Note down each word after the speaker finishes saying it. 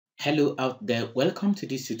Hello out there, welcome to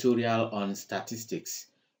this tutorial on statistics.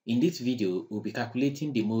 In this video, we'll be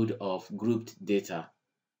calculating the mode of grouped data.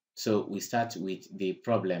 So we start with the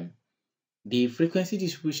problem. The frequency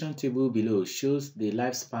distribution table below shows the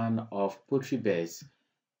lifespan of poultry birds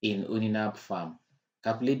in Oninab farm.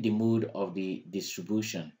 Calculate the mode of the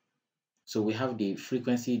distribution. So we have the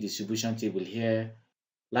frequency distribution table here,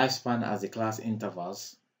 lifespan as the class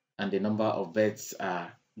intervals, and the number of birds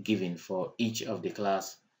are given for each of the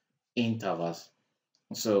class intervals.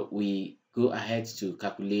 So we go ahead to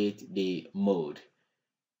calculate the mode.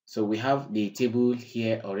 So we have the table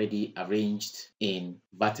here already arranged in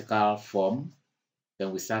vertical form.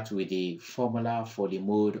 Then we start with the formula for the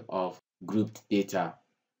mode of grouped data.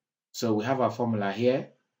 So we have our formula here.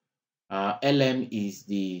 LM is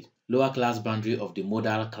the lower class boundary of the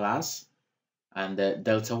modal class, and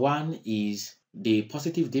delta 1 is the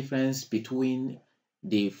positive difference between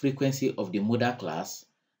the frequency of the modal class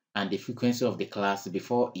and the frequency of the class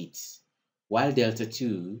before it, while delta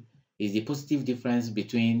 2 is the positive difference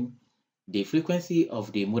between the frequency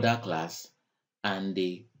of the modal class and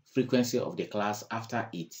the frequency of the class after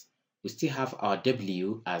it. We still have our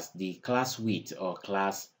W as the class width or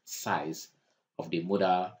class size of the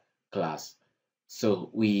modal class. So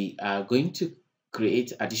we are going to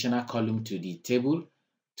create additional column to the table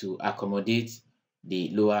to accommodate the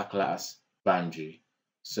lower class boundary.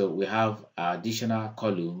 So we have additional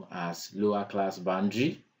column as lower class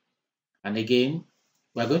boundary. And again,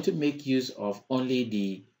 we're going to make use of only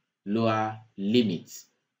the lower limits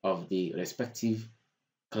of the respective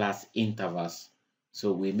class intervals.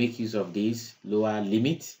 So we make use of this lower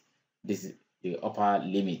limit. This is the upper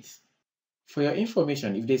limit. For your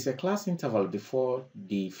information, if there's a class interval before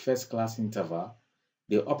the first class interval,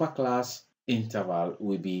 the upper class interval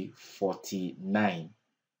will be 49.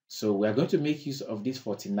 So we are going to make use of this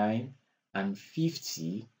 49 and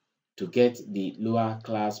 50 to get the lower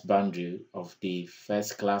class boundary of the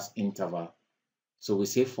first class interval. So we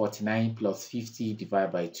say 49 plus 50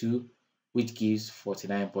 divided by 2, which gives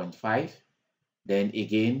 49.5. Then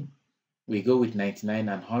again, we go with 99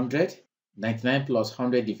 and 100. 99 plus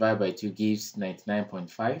 100 divided by 2 gives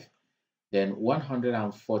 99.5. Then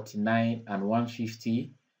 149 and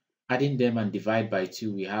 150, adding them and divide by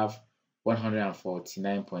 2, we have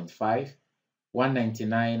 149.5.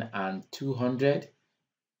 199 and 200,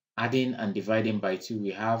 adding and dividing by 2,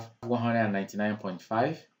 we have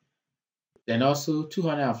 199.5. Then also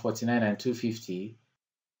 249 and 250,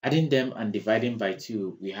 adding them and dividing by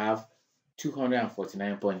 2, we have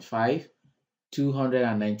 249.5.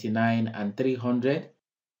 299 and 300,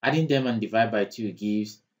 adding them and divide by 2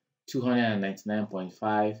 gives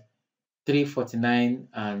 299.5. 349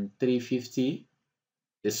 and 350,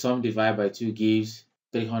 the sum divided by 2 gives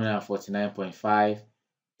 349.5.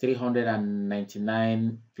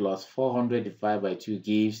 399 plus 400 divided by 2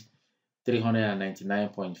 gives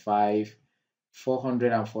 399.5.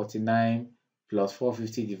 449 plus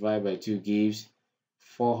 450 divided by 2 gives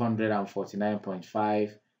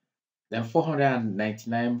 449.5. Then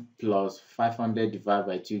 499 plus 500 divided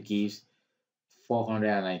by 2 gives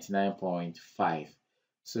 499.5.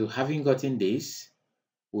 So having gotten this,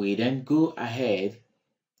 we then go ahead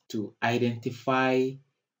to identify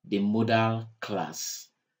the modal class.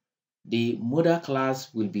 The modal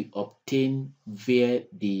class will be obtained via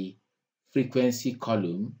the frequency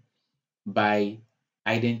column by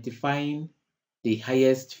identifying the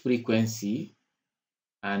highest frequency,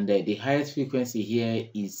 and the highest frequency here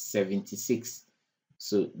is 76.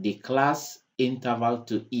 So the class interval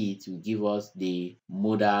to it will give us the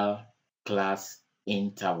modal class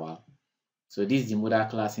interval. So this is the modal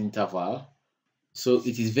class interval. So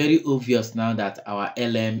it is very obvious now that our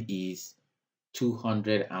LM is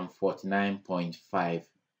 249.5.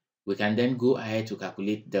 We can then go ahead to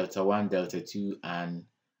calculate delta 1, delta 2, and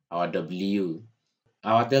our W.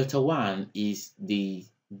 Our delta 1 is the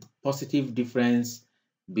positive difference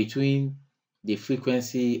between the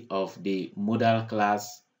frequency of the modal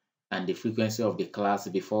class and the frequency of the class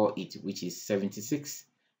before it, which is 76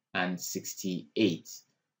 and 68.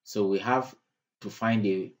 So we have to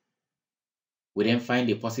find we then find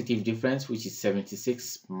the positive difference, which is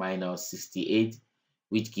 76 minus 68,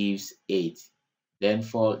 which gives 8. Then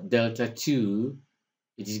for delta 2,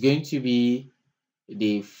 it is going to be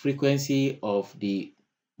the frequency of the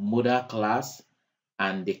modal class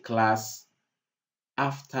and the class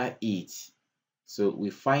after it. So we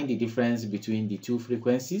find the difference between the two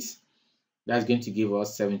frequencies. That's going to give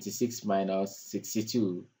us 76 minus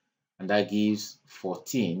 62, and that gives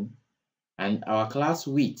 14. And our class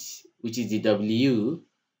width, which is the W,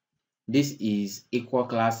 this is equal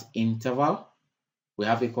class interval. We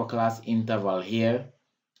have equal class interval here,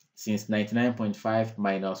 since 99.5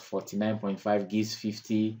 minus 49.5 gives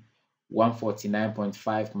 50,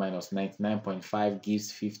 149.5 minus 99.5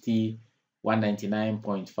 gives 50,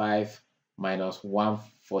 199.5 minus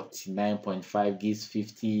 149.5 gives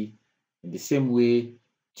 50. In the same way,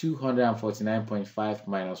 249.5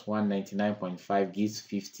 minus 199.5 gives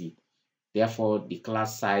 50. Therefore, the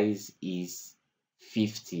class size is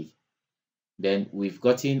 50. Then we've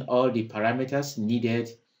gotten all the parameters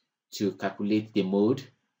needed to calculate the mode,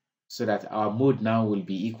 so that our mode now will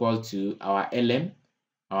be equal to our LM.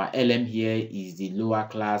 Our LM here is the lower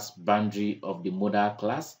class boundary of the modal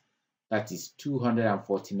class, that is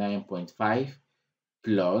 249.5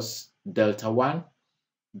 plus delta 1.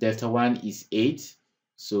 Delta 1 is 8,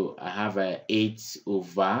 so I have a 8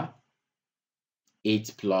 over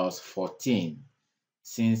 8 plus 14.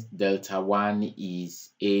 Since delta 1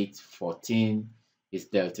 is 8, 14 is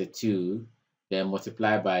delta 2, then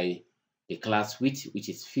multiply by the class width, which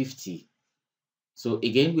is 50. So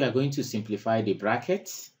again, we are going to simplify the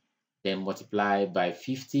brackets, then multiply by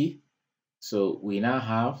 50. So we now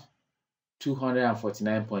have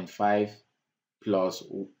 249.5 plus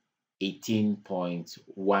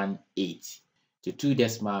 18.18 to 2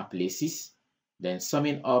 decimal places. Then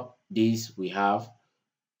summing up this, we have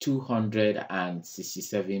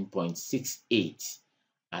 267.68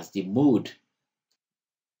 as the mode.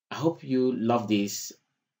 I hope you love this.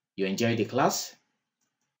 You enjoyed the class.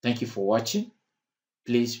 Thank you for watching.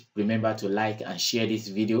 Please remember to like and share this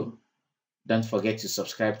video. Don't forget to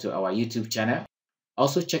subscribe to our YouTube channel.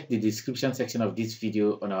 Also check the description section of this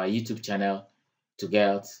video on our YouTube channel to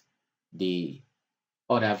get the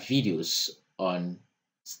other videos on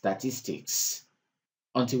statistics.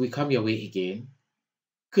 Until we come your way again,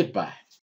 goodbye.